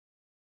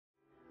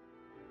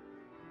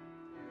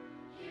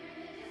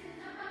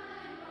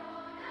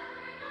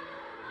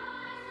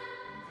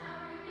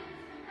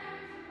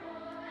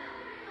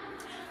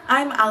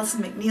I'm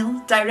Alison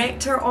McNeil,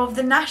 Director of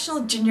the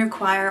National Junior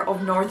Choir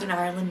of Northern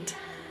Ireland.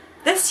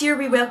 This year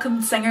we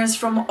welcomed singers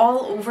from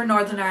all over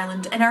Northern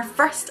Ireland in our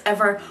first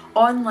ever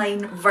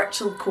online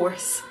virtual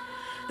course.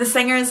 The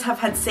singers have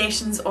had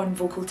sessions on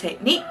vocal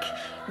technique,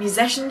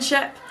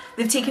 musicianship,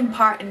 they've taken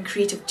part in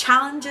creative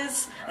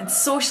challenges and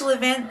social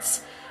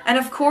events, and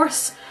of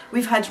course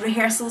we've had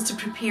rehearsals to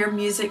prepare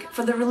music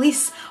for the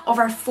release of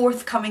our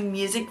forthcoming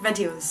music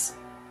videos.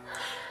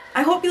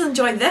 I hope you'll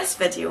enjoy this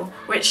video,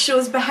 which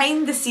shows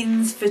behind the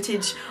scenes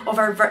footage of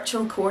our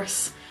virtual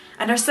course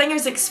and our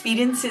singers'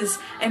 experiences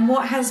in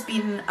what has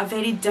been a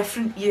very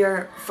different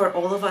year for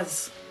all of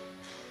us.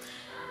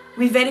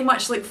 We very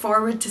much look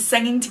forward to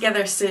singing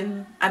together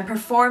soon and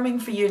performing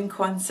for you in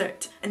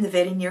concert in the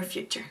very near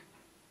future.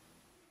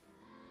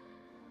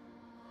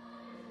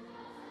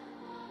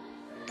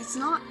 It's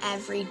not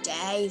every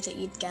day that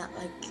you'd get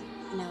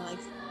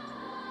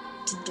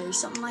to do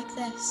something like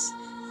this.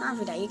 Not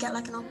every day you get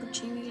an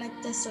opportunity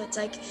like this, so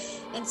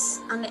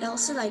and it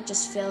also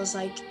just feels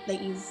like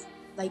that you've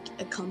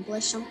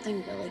accomplished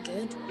something really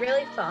good.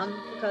 Really fun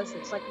because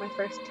it's my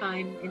first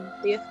time in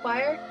the youth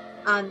choir,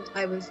 and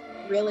I was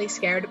really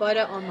scared about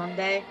it on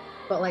Monday,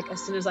 but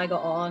as soon as I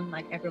got on,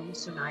 everyone was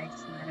so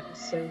nice, and then it was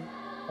so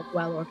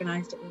well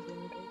organised. It was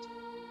really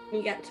good.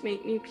 You get to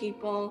meet new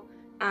people,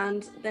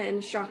 and the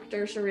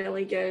instructors are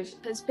really good.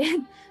 Has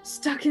been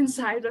stuck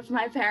inside with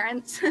my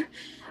parents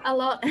a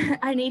lot.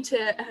 I need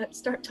to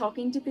start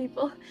talking to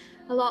people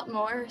a lot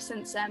more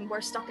since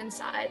we're stuck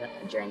inside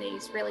during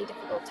these really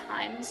difficult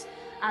times,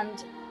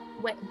 and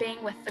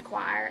being with the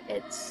choir,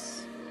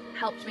 it's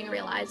helped me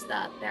realise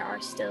that there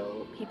are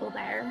still people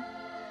there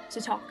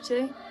to talk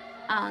to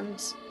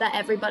and that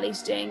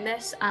everybody's doing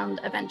this, and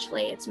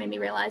eventually it's made me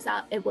realise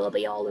that it will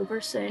be all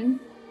over soon.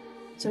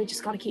 So we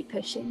just got to keep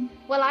pushing.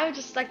 Well, I would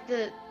just like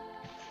to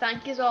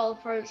thank you all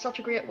for such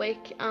a great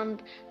week,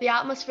 and the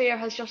atmosphere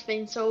has just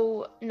been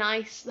so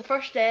nice. The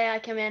first day I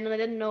came in and I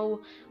didn't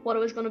know what it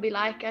was going to be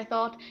like. I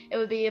thought it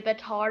would be a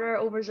bit harder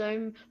over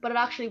Zoom, but it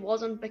actually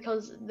wasn't,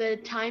 because the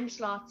time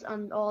slots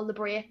and all the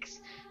breaks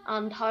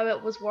and how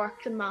it was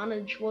worked and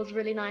managed was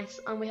really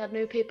nice, and we had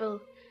new people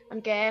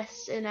and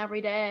guests in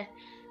every day,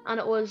 and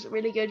it was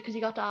really good because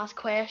you got to ask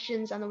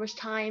questions and there was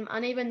time,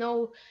 and even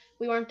though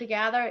we weren't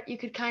together, you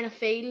could kind of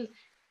feel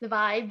the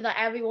vibe that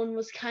everyone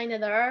was kind of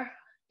there,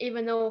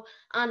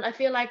 and I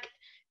feel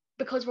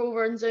because we're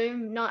over on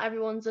Zoom, not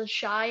everyone's as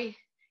shy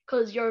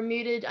because you're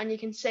muted and you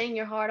can sing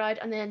your heart out,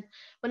 and then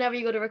whenever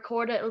you go to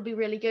record it, it'll be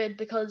really good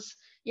because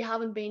you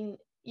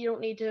don't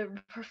need to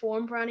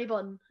perform for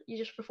anyone, you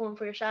just perform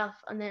for yourself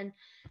and then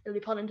it'll be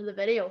put into the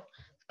video.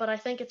 But I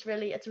think it's a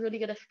really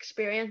good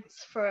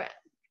experience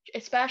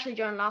especially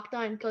during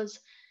lockdown, because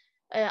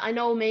I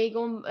know me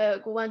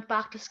went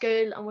back to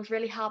school and was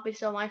really happy to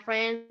see all my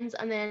friends,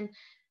 and then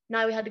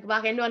now we had to go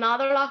back into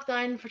another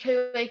lockdown for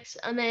 2 weeks,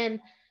 and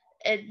then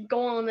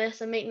going on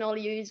this and meeting all of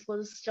you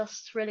was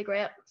just really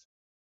great.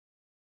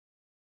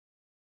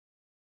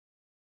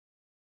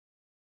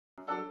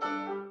 Now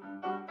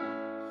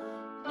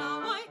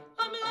I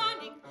am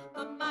learning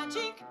the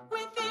magic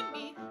within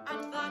me,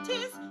 and that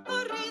is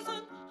the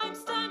reason I'm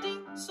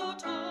standing so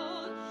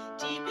tall.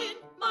 Deep in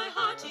my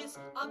heart is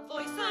a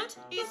voice that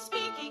is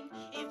speaking.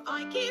 If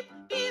I keep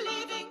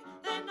believing,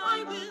 then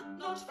I will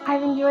not fall.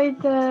 I've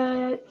enjoyed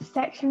the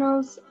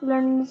sectionals,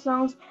 learning the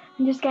songs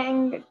and just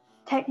getting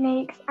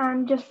techniques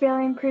and just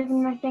really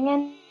improving my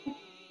singing.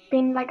 It's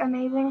been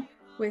amazing.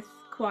 With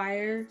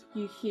choir,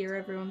 you hear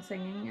everyone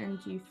singing and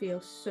you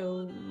feel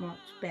so much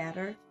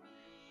better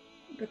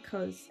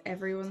because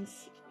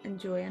everyone's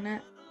enjoying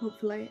it,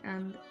 hopefully,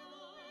 and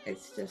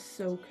it's just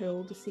so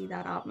cool to see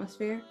that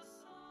atmosphere,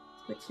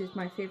 which is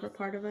my favourite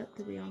part of it,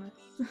 to be honest.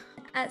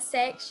 At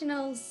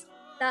sectionals,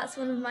 that's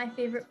one of my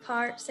favourite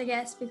parts, I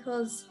guess,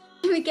 because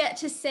we get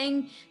to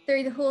sing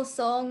through the whole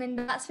song, and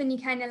that's when you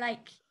kind of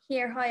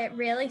hear how it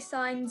really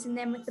sounds, and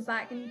then with the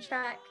backing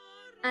track,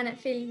 and it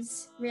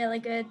feels really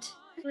good.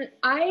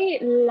 I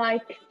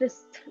like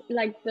this,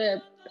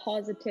 the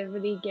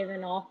positivity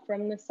given off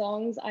from the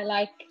songs. I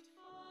like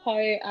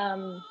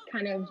how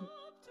kind of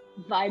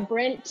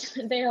vibrant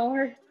they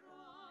are.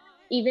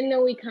 Even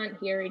though we can't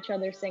hear each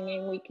other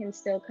singing, we can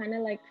still kind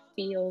of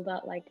feel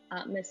that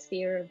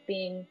atmosphere of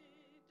being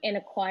in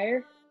a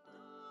choir.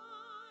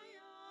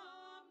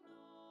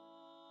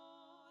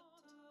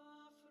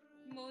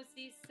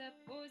 Moses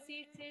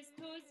supposes his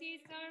toes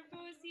are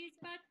roses,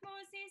 but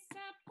Moses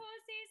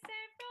supposes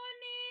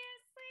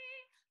erroneously.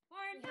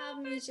 We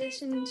have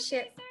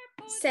musicianship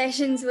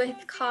sessions with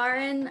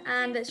Karen,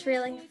 and it's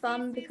really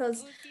fun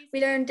because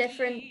we learn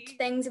different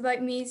things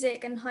about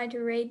music and how to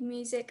read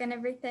music and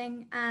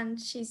everything, and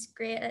she's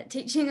great at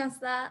teaching us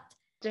that.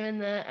 Doing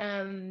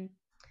the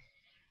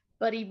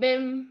buddy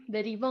bim,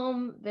 biddy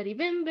bum, biddy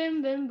bim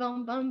bim bim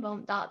bum bum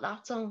bum,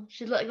 that song.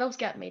 She loves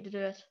getting me to do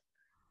it.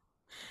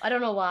 I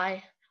don't know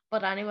why,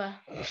 but anyway.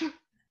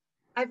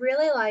 I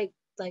really liked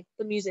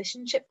the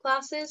musicianship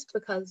classes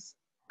because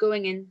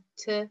going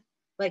into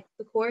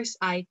the course,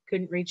 I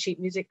couldn't read sheet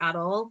music at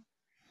all,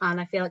 and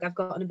I feel I've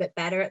gotten a bit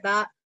better at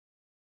that.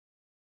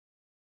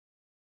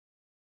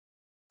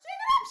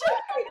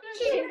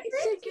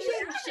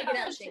 shake it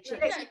out, shake it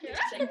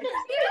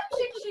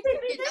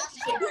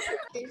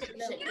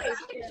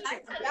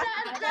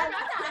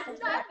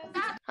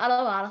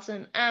Hello,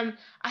 Alison.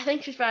 I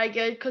think she's very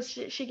good because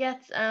she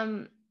gets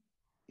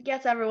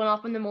everyone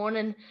up in the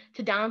morning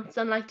to dance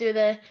and like do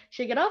the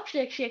shake it up,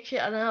 shake, shake,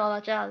 shake, and all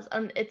that jazz.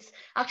 And it's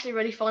actually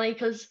really funny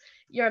because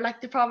you're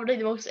like probably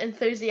the most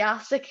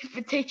enthusiastic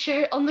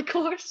teacher on the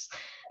course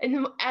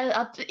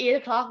at 8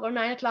 o'clock or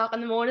 9 o'clock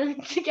in the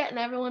morning to getting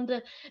everyone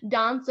to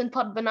dance and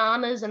put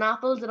bananas and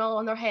apples and all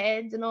on their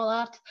heads and all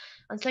that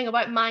and sing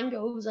about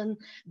mangoes and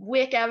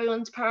wake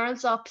everyone's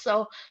parents up.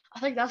 So I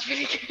think that's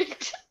really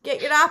good.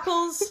 Get your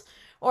apples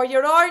or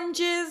your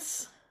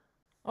oranges.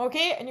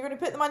 Okay, and you're going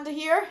to put them under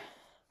here.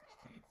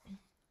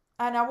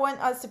 And I want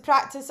us to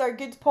practice our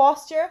good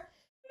posture.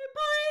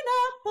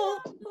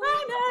 Pineapple,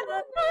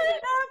 banana,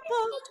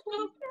 pineapple,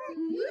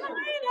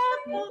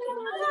 pineapple,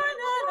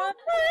 banana,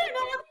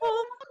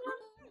 pineapple.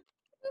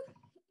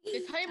 The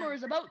timer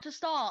is about to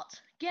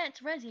start. Get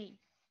ready.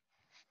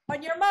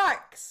 On your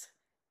marks,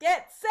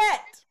 get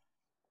set,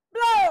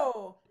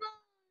 blow.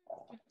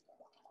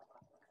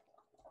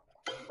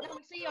 Now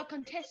we see our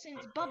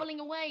contestants bubbling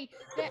away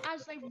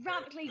as they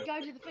rapidly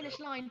go to the finish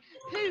line.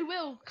 Who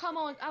will come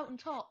on out on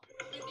top?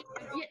 We've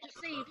yet to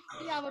see.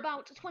 We have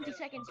about 20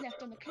 seconds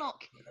left on the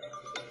clock.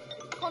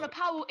 Connor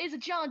Powell is a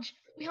judge.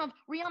 We have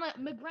Rihanna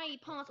McGray,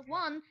 part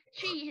 1.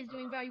 She is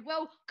doing very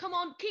well. Come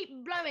on, keep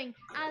blowing.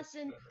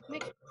 Alison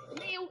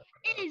McNeil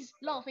is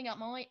laughing at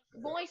my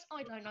voice.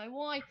 I don't know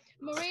why.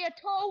 Maria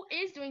Toll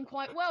is doing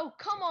quite well.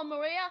 Come on,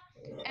 Maria.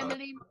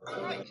 Emily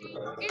Ritchie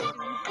is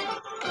doing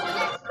great.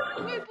 Let's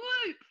whoop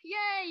whoop.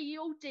 Yay,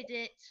 you all did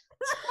it.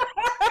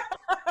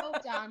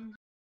 Well done.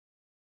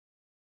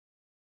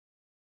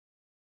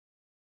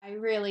 I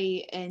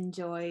really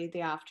enjoy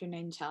the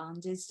afternoon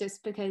challenges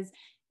just because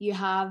you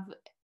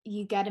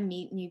get to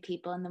meet new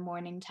people in the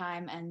morning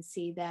time and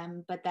see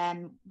them, but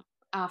then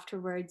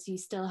afterwards you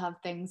still have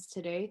things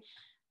to do,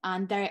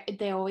 and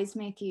they always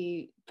make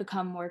you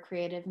become more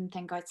creative and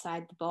think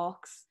outside the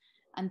box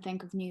and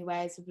think of new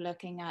ways of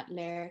looking at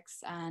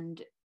lyrics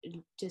and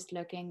just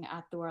looking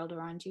at the world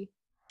around you.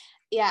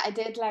 Yeah, I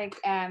did like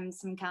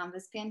some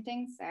canvas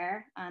paintings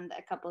there and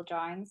a couple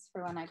drawings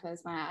for when I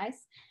close my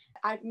eyes.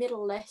 I made a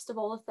list of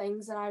all the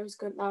things that I was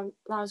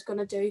going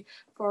to do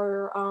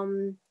for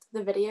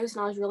the videos,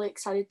 and I was really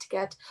excited to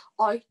get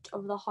out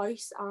of the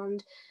house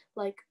and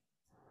like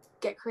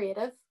get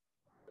creative.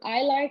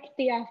 I liked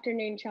the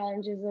afternoon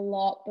challenges a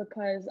lot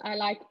because I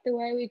liked the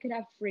way we could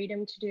have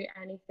freedom to do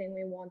anything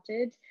we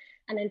wanted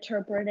and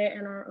interpret it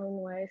in our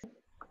own ways.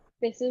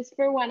 This is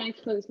for when I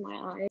close my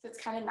eyes.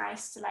 It's kind of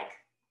nice to like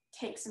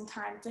take some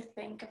time to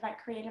think of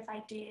like creative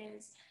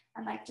ideas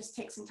and like just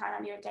take some time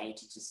out of your day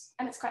to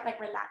and it's quite like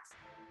relaxed.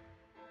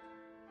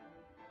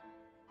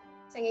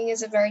 Singing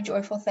is a very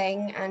joyful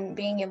thing, and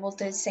being able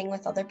to sing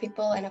with other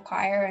people in a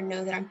choir and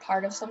know that I'm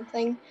part of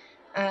something,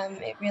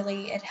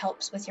 it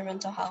helps with your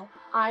mental health.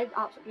 I've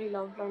absolutely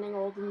loved learning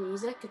all the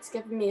music. It's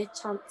given me a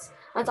chance,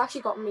 and it's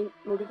actually got me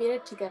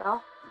motivated to get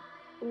up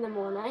in the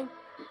morning,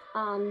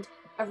 and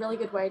a really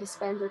good way to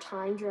spend your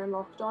time during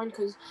lockdown,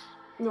 because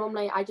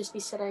normally I'd just be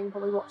sitting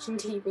probably watching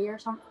TV or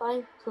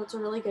something, so it's a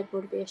really good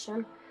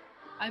motivation.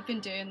 I've been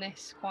doing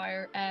this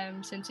choir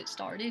since it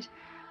started.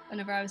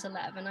 Whenever I was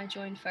 11, I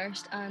joined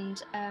first,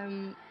 and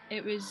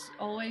it was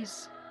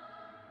always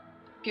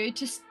good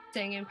to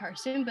sing in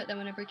person, but then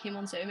whenever it came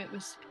on Zoom, it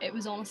was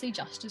honestly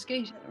just as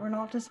good. We're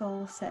not just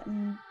all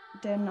sitting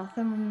doing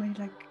nothing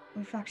when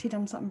we've actually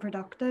done something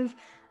productive,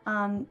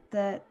 and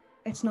that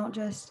it's not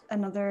just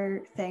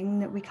another thing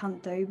that we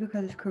can't do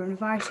because of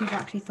coronavirus. We've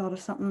actually thought of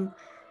something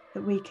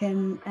that we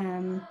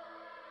can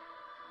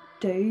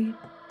do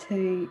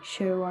to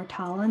show our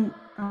talent,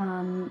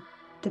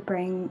 to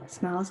bring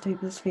smiles to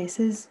people's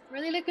faces.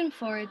 Really looking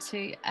forward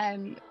to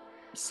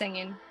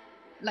singing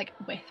like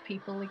with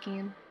people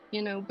again,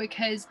 you know,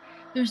 because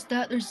there's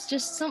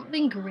just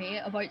something great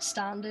about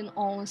standing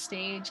on a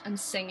stage and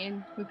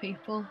singing with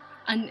people,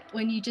 and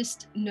when you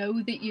just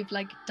know that you've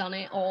like done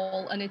it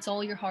all and it's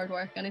all your hard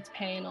work and it's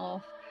paying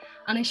off,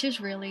 and it's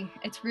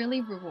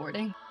really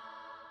rewarding.